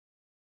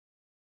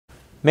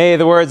May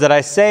the words that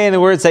I say and the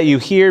words that you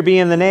hear be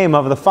in the name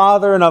of the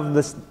Father and of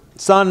the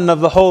Son and of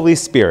the Holy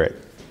Spirit.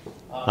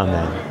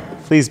 Amen.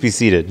 Please be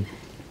seated.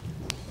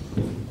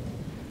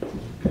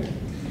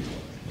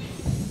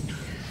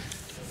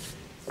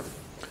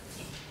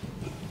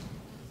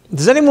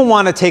 Does anyone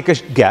want to take a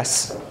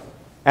guess?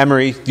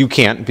 Emery, you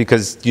can't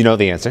because you know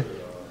the answer.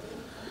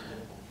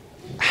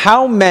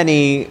 How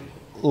many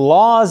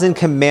laws and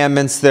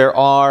commandments there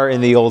are in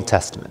the Old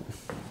Testament?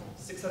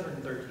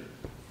 613.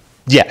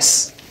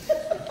 Yes.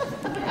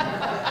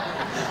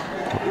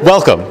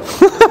 Welcome.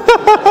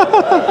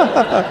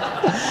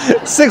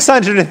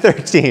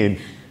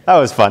 613. That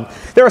was fun.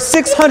 There are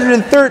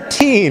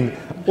 613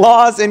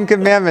 laws and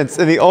commandments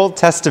in the Old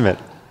Testament.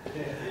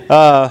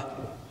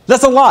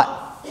 That's a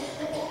lot.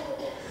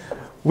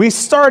 We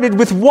started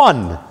with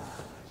one.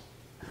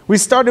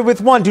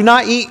 Do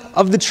not eat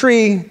of the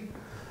tree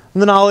of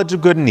the knowledge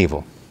of good and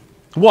evil.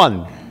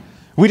 One.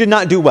 We did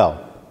not do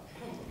well.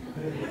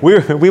 We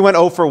went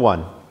 0 for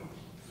 1.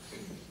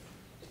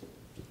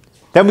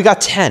 Then we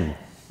got 10.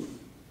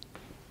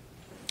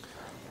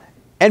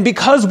 And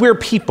because we're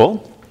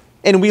people,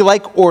 and we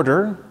like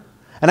order,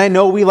 and I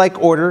know we like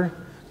order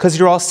because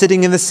you're all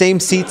sitting in the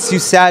same seats you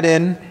sat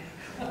in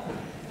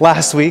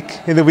last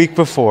week and the week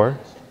before,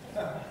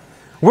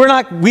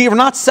 we are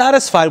not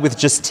satisfied with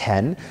just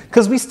 10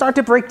 because we start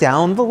to break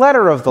down the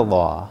letter of the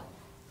law.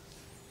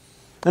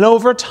 And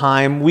over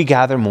time, we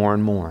gather more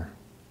and more.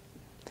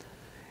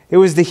 It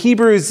was the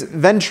Hebrews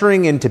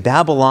venturing into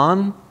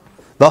Babylon,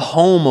 the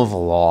home of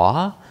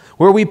law,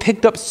 where we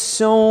picked up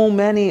so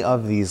many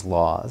of these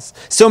laws,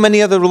 so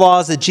many other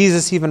laws that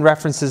Jesus even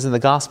references in the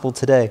gospel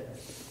today,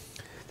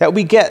 that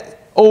we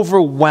get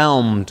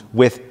overwhelmed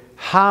with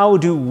how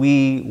do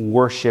we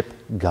worship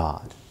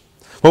God?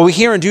 Well, we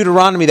hear in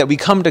Deuteronomy that we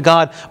come to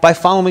God by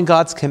following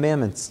God's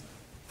commandments.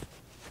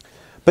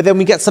 But then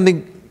we get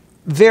something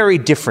very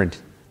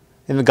different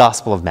in the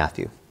Gospel of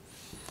Matthew.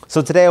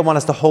 So today I want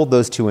us to hold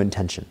those two in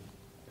tension.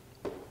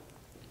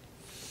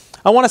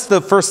 I want us to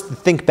first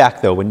think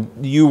back, though, when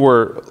you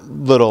were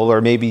little,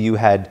 or maybe you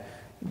had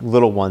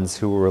little ones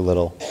who were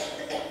little.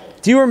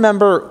 Do you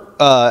remember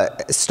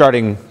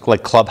starting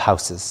like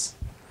clubhouses?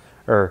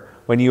 Or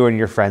when you and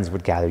your friends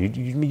would gather,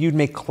 you'd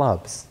make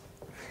clubs.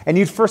 And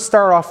you'd first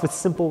start off with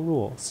simple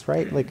rules,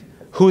 right? Like,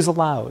 who's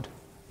allowed?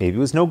 Maybe it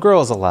was no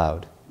girls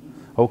allowed.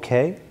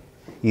 Okay,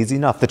 easy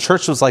enough. The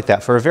church was like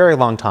that for a very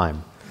long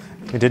time.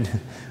 It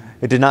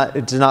did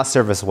not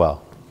serve us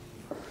well.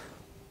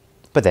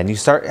 But then you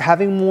start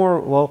having more,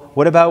 well,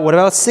 what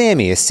about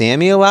Sammy? Is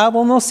Sammy allowed?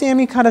 Well, no,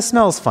 Sammy kind of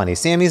smells funny.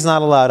 Sammy's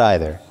not allowed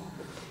either.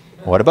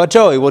 What about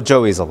Joey? Well,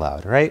 Joey's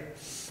allowed, right?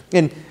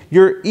 And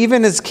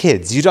even as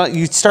kids,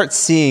 you start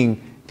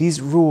seeing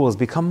these rules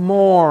become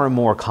more and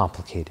more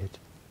complicated.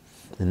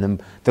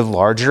 And the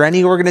larger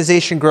any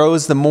organization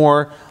grows, the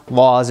more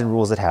laws and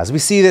rules it has. We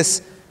see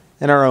this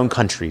in our own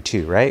country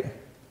too, right?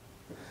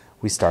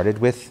 We started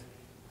with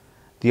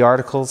the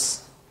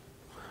Articles.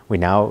 We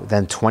now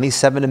then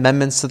 27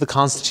 amendments to the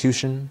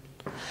Constitution.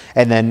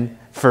 And then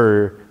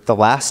for the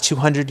last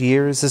 200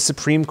 years, the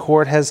Supreme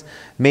Court has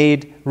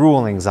made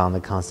rulings on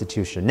the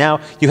Constitution. Now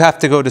you have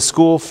to go to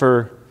school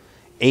for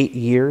 8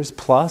 years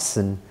plus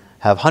and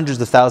have hundreds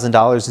of thousands of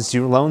dollars in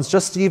student loans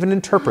just to even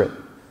interpret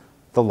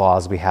the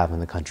laws we have in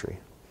the country.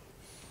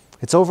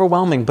 It's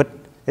overwhelming, but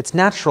it's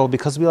natural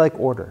because we like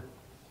order.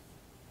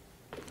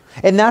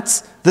 And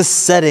that's the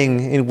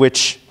setting in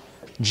which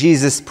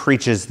Jesus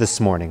preaches this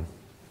morning.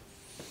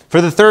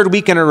 For the third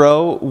week in a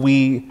row,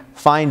 we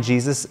find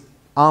Jesus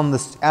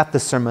at the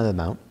Sermon on the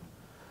Mount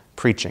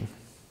preaching.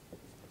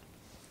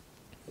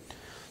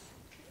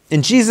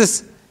 And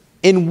Jesus,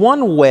 in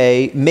one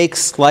way,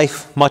 makes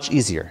life much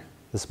easier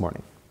this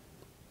morning,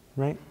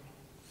 right?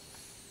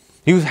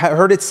 You've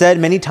heard it said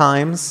many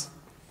times,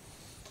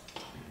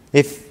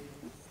 if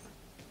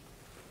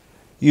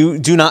you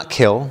do not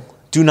kill,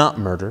 do not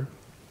murder.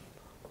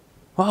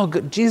 Well,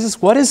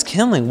 Jesus, what is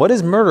killing? What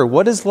is murder?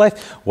 What is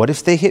life? What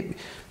if they hit?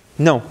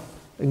 No,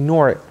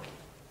 ignore it.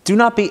 Do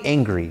not be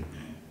angry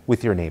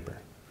with your neighbor.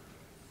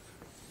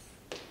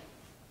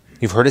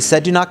 You've heard it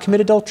said, do not commit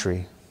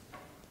adultery.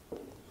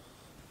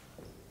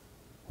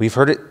 We've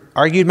heard it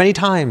argued many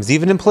times,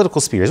 even in political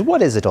spheres.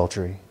 What is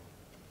adultery?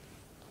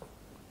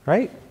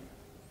 Right?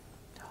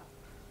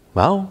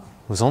 Well,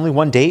 it was only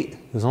one date.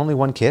 It was only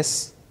one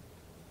kiss.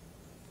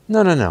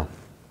 No.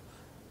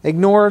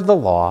 Ignore the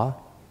law.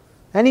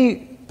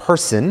 Any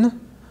person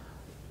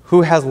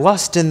who has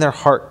lust in their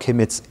heart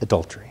commits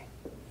adultery.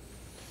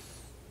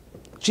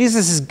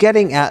 Jesus is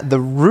getting at the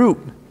root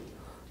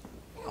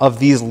of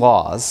these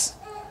laws,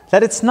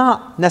 that it's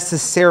not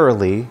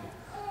necessarily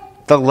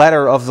the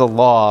letter of the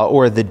law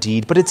or the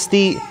deed, but it's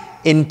the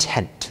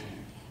intent.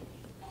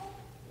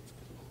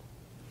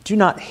 Do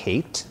not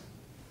hate.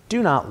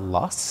 Do not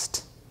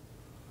lust.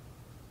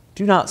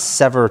 Do not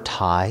sever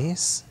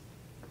ties.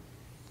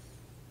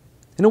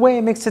 In a way,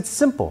 it makes it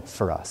simple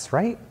for us,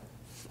 right?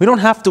 We don't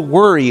have to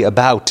worry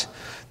about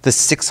the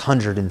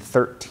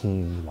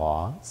 613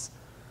 laws.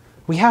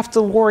 We have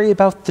to worry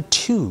about the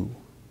two.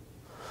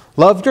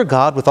 Love your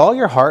God with all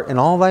your heart and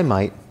all thy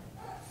might.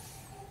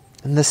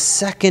 And the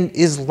second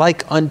is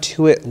like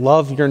unto it,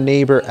 love your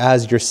neighbor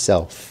as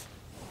yourself.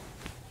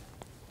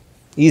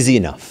 Easy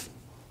enough.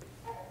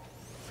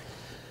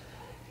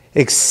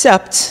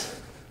 Except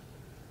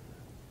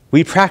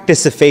we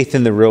practice a faith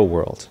in the real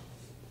world.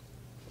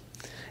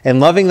 And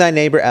loving thy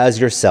neighbor as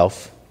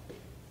yourself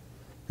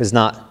is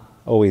not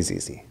always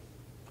easy,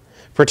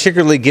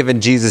 particularly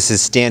given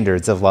Jesus'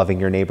 standards of loving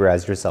your neighbor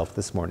as yourself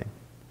this morning.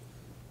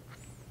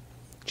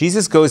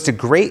 Jesus goes to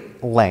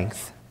great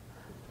length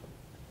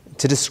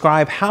to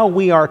describe how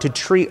we are to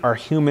treat our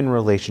human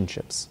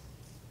relationships.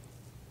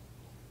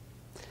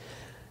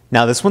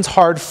 Now, this one's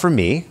hard for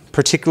me,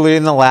 particularly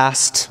in the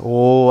last,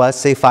 let's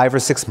say 5 or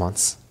 6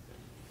 months,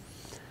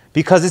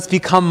 because it's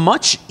become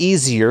much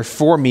easier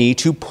for me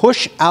to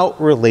push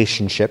out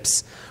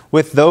relationships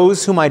with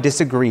those whom I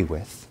disagree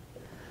with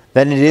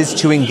than it is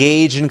to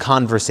engage in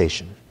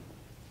conversation.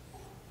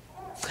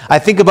 I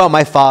think about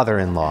my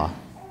father-in-law.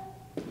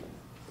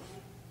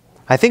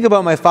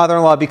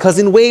 Because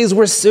in ways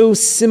we're so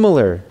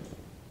similar.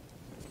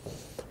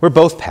 We're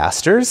both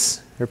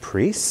pastors, we're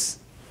priests.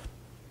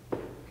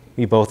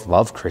 We both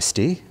love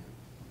Christy.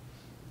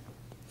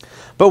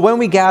 But when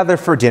we gather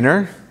for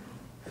dinner,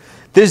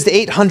 there's the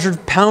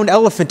 800-pound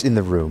elephant in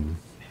the room.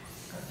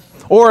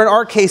 Or in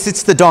our case,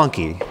 it's the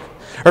donkey.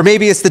 Or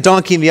maybe it's the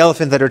donkey and the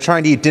elephant that are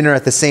trying to eat dinner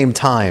at the same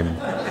time.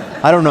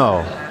 I don't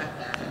know.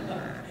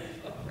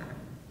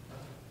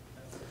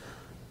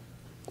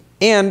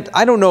 And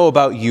I don't know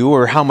about you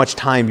or how much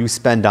time you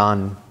spend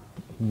on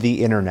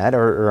the internet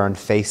or on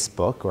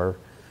Facebook or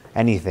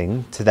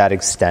anything to that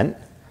extent.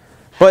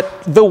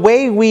 But the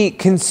way we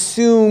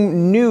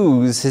consume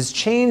news has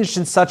changed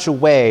in such a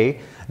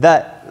way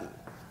that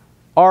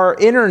our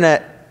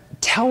internet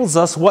tells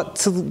us what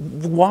to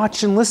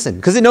watch and listen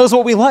because it knows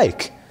what we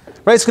like.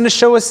 Right? It's going to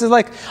show us,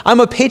 like, I'm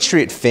a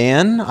Patriot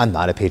fan. I'm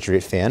not a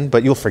Patriot fan,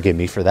 but you'll forgive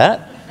me for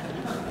that.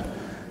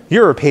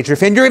 You're a Patriot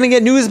fan. You're going to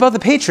get news about the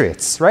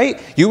Patriots, right?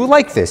 You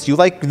like this. You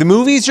like the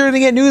movies, you're going to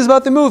get news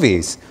about the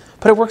movies.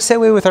 But it works that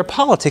way with our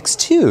politics,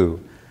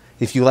 too.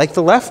 If you like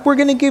the left, we're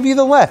going to give you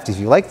the left. If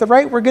you like the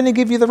right, we're going to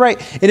give you the right.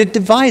 And it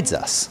divides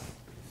us.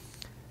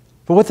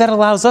 But what that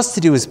allows us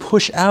to do is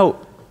push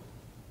out.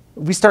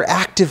 We start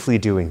actively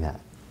doing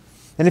that.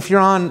 And if you're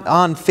on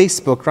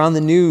Facebook or on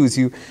the news,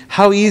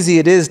 how easy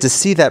it is to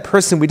see that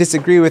person we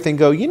disagree with and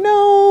go, I'm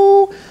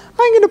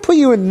going to put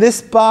you in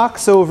this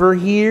box over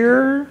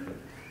here.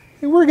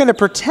 And we're going to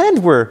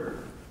pretend we're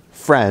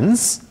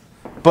friends,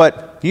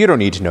 but you don't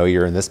need to know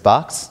you're in this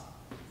box.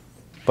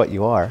 But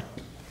you are.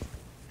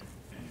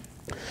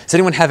 Does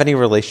anyone have any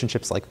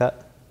relationships like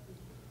that?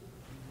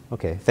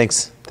 Okay,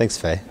 thanks,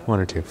 Faye. 1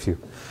 or 2, a few.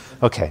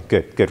 Okay,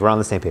 good. We're on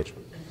the same page.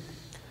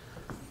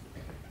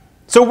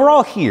 So we're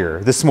all here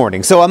this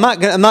morning. So I'm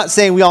not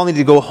saying we all need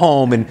to go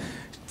home and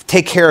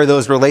take care of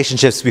those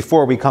relationships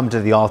before we come to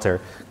the altar,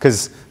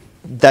 because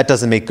that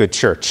doesn't make good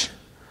church.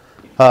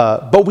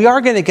 But we are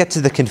going to get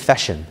to the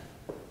confession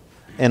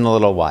in a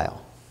little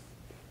while.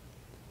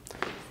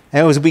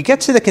 And as we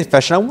get to the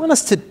confession, I want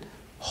us to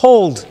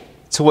hold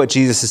to what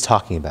Jesus is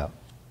talking about.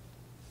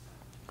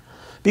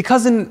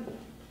 Because in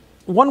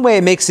one way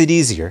it makes it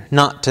easier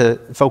not to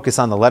focus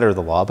on the letter of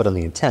the law, but on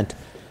the intent.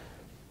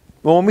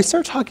 Well, when we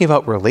start talking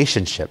about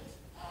relationship,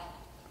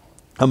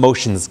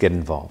 emotions get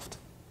involved.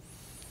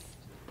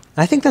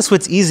 And I think that's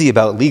what's easy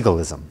about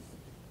legalism.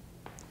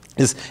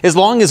 Is as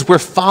long as we're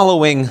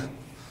following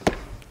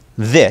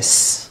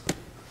this,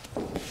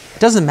 it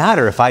doesn't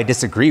matter if I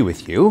disagree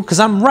with you, because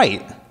I'm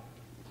right.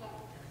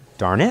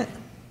 Darn it.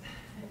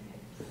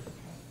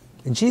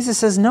 And Jesus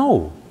says,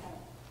 no.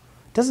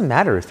 It doesn't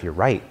matter if you're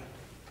right.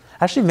 It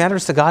actually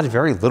matters to God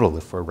very little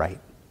if we're right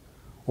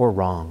or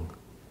wrong.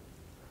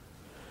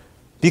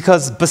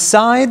 Because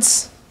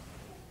besides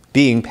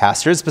being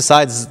pastors,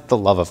 besides the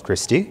love of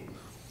Christy,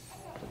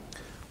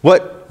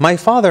 what my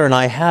father and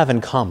I have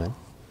in common,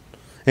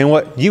 and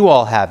what you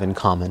all have in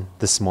common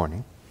this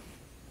morning,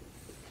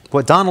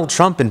 what Donald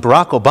Trump and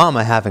Barack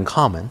Obama have in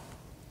common,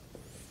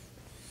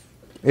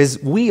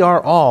 is we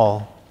are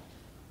all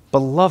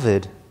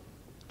beloved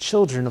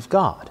children of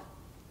God.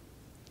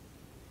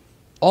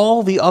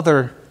 All the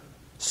other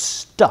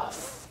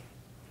stuff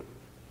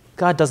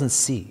God doesn't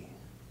see.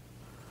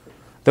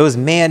 Those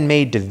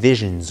man-made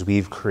divisions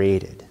we've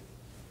created.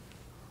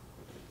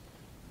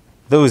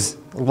 Those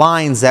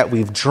lines that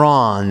we've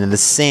drawn in the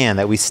sand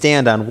that we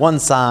stand on one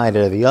side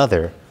or the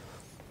other.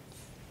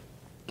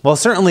 Well,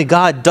 certainly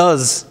God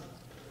does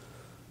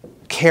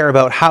care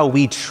about how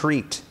we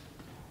treat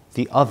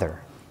the other,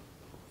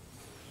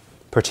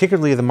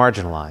 particularly the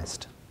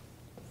marginalized.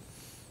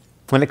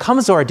 When it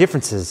comes to our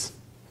differences,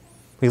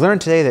 we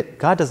learned today that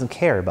God doesn't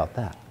care about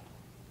that.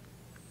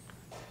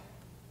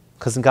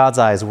 Because in God's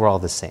eyes, we're all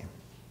the same.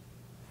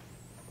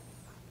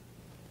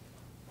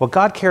 What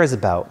God cares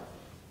about,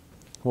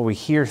 what we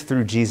hear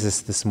through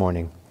Jesus this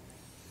morning,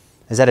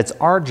 is that it's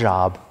our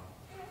job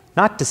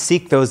not to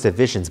seek those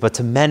divisions, but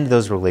to mend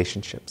those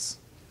relationships.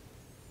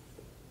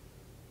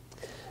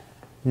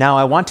 Now,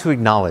 I want to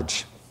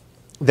acknowledge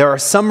there are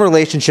some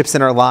relationships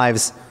in our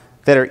lives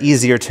that are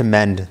easier to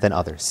mend than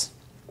others.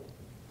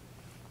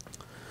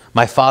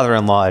 My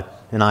father-in-law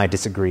and I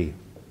disagree.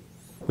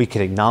 We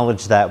can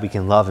acknowledge that, we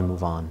can love and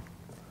move on.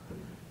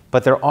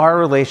 But there are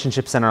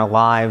relationships in our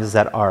lives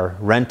that are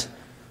rent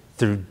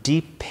through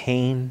deep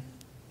pain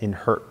and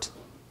hurt.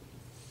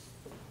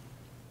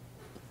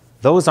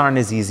 Those aren't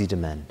as easy to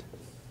mend.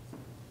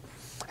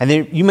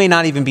 And you may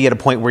not even be at a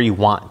point where you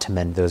want to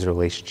mend those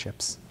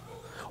relationships.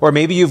 Or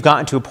maybe you've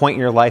gotten to a point in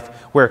your life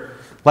where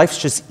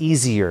life's just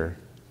easier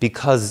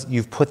because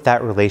you've put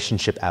that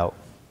relationship out.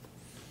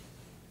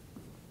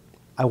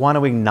 I want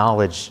to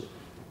acknowledge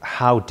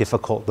how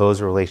difficult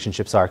those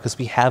relationships are, because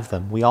we have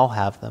them. We all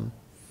have them.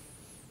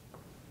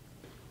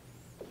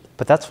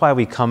 But that's why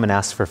we come and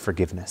ask for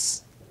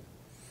forgiveness.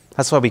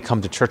 That's why we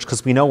come to church,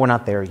 because we know we're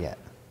not there yet.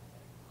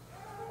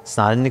 It's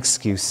not an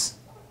excuse.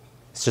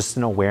 It's just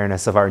an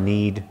awareness of our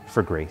need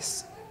for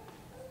grace.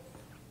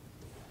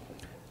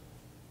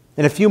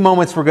 In a few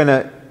moments,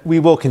 we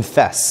will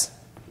confess.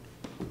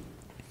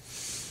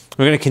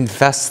 We're going to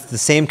confess the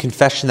same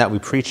confession that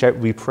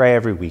we pray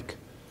every week.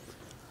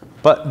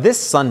 But this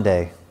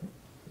Sunday,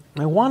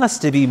 I want us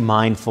to be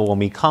mindful when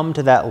we come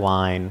to that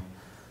line,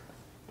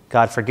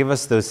 God, forgive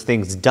us those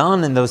things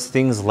done and those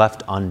things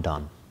left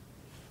undone.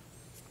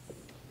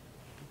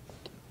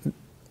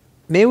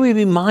 May we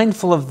be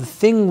mindful of the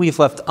thing we've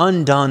left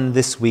undone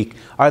this week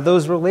are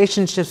those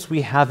relationships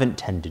we haven't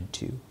tended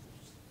to.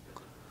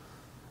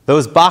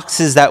 Those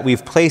boxes that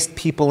we've placed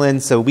people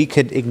in so we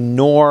could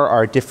ignore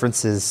our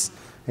differences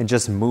and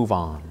just move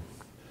on.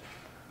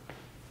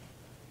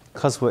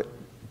 Because what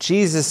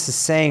Jesus is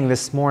saying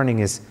this morning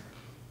is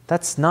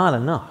that's not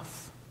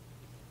enough.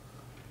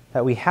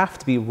 That we have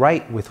to be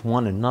right with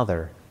one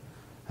another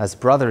as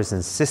brothers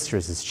and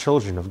sisters, as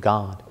children of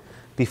God,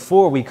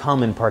 before we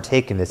come and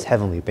partake in this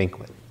heavenly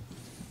banquet.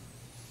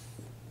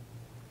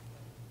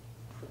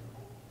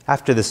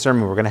 After the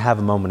sermon, we're going to have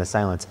a moment of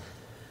silence.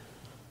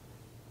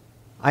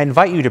 I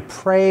invite you to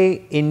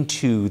pray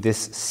into this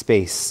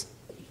space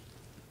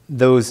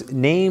those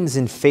names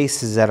and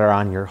faces that are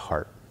on your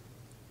heart.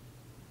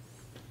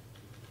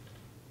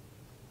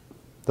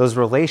 Those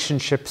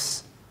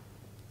relationships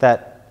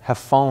that have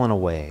fallen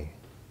away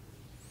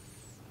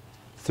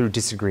through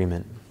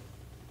disagreement,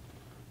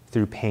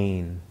 through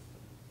pain,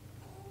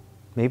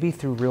 maybe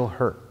through real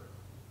hurt.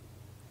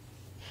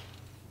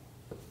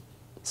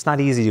 It's not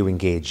easy to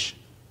engage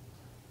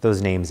those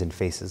names and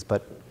faces,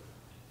 but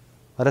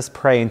let us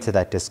pray into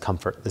that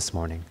discomfort this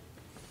morning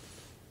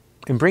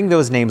and bring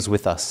those names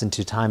with us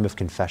into time of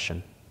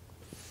confession,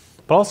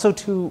 but also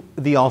to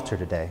the altar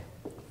today.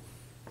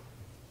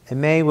 And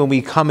may, when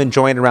we come and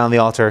join around the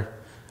altar,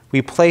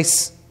 we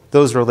place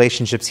those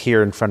relationships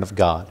here in front of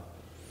God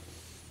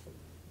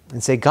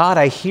and say, God,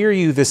 I hear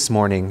you this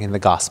morning in the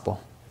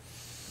gospel.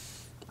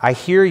 I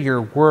hear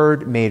your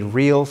word made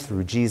real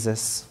through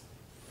Jesus,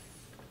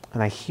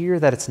 and I hear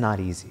that it's not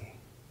easy.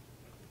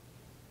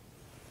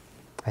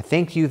 I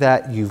thank you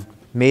that you've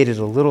made it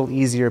a little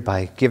easier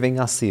by giving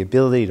us the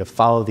ability to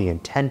follow the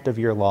intent of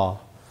your law,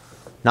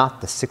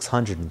 not the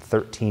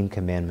 613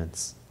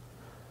 commandments.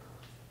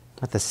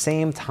 At the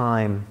same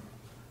time,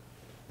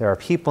 there are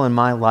people in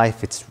my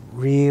life it's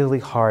really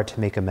hard to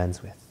make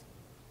amends with.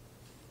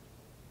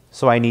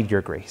 So I need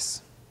your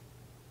grace,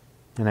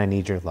 and I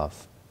need your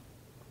love.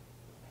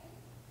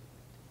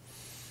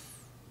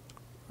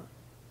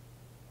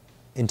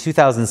 In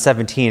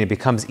 2017, it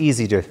becomes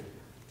easy to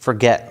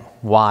forget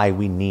why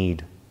we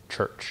need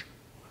church.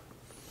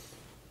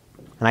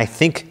 And I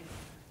think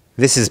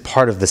this is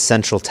part of the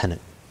central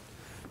tenet.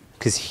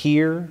 Because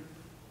here,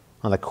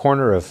 on the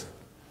corner of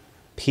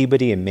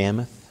Peabody and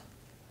Mammoth,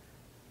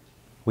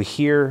 we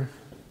hear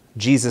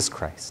Jesus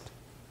Christ.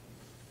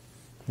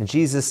 And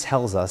Jesus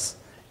tells us,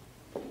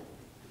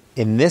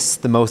 in this,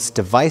 the most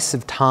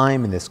divisive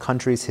time in this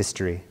country's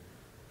history,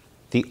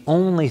 the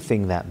only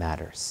thing that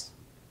matters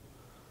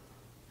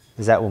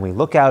is that when we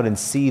look out and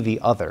see the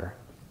other,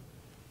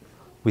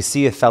 we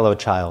see a fellow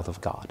child of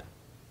God.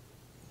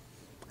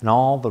 And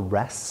all the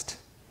rest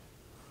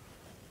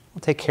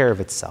will take care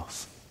of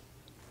itself.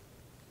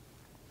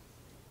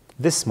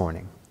 This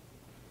morning,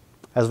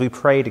 as we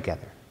pray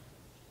together,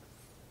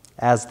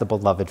 as the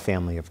beloved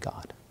family of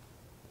God,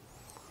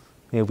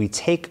 may we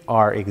take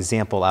our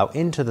example out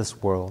into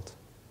this world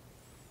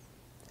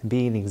and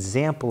be an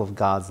example of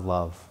God's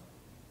love,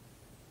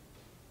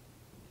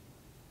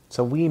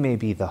 so we may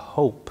be the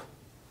hope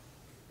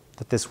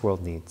that this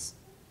world needs.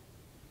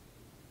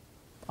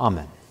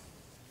 Amen.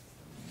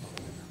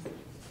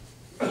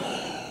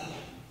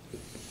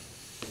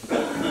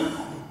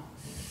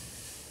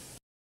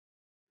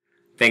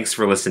 Thanks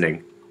for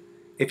listening.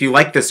 If you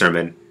like the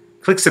sermon,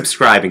 click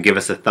subscribe and give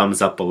us a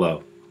thumbs up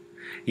below.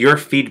 Your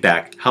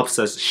feedback helps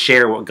us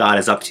share what God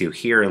is up to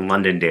here in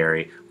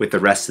Londonderry with the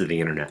rest of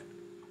the internet.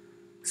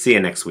 See you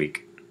next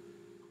week.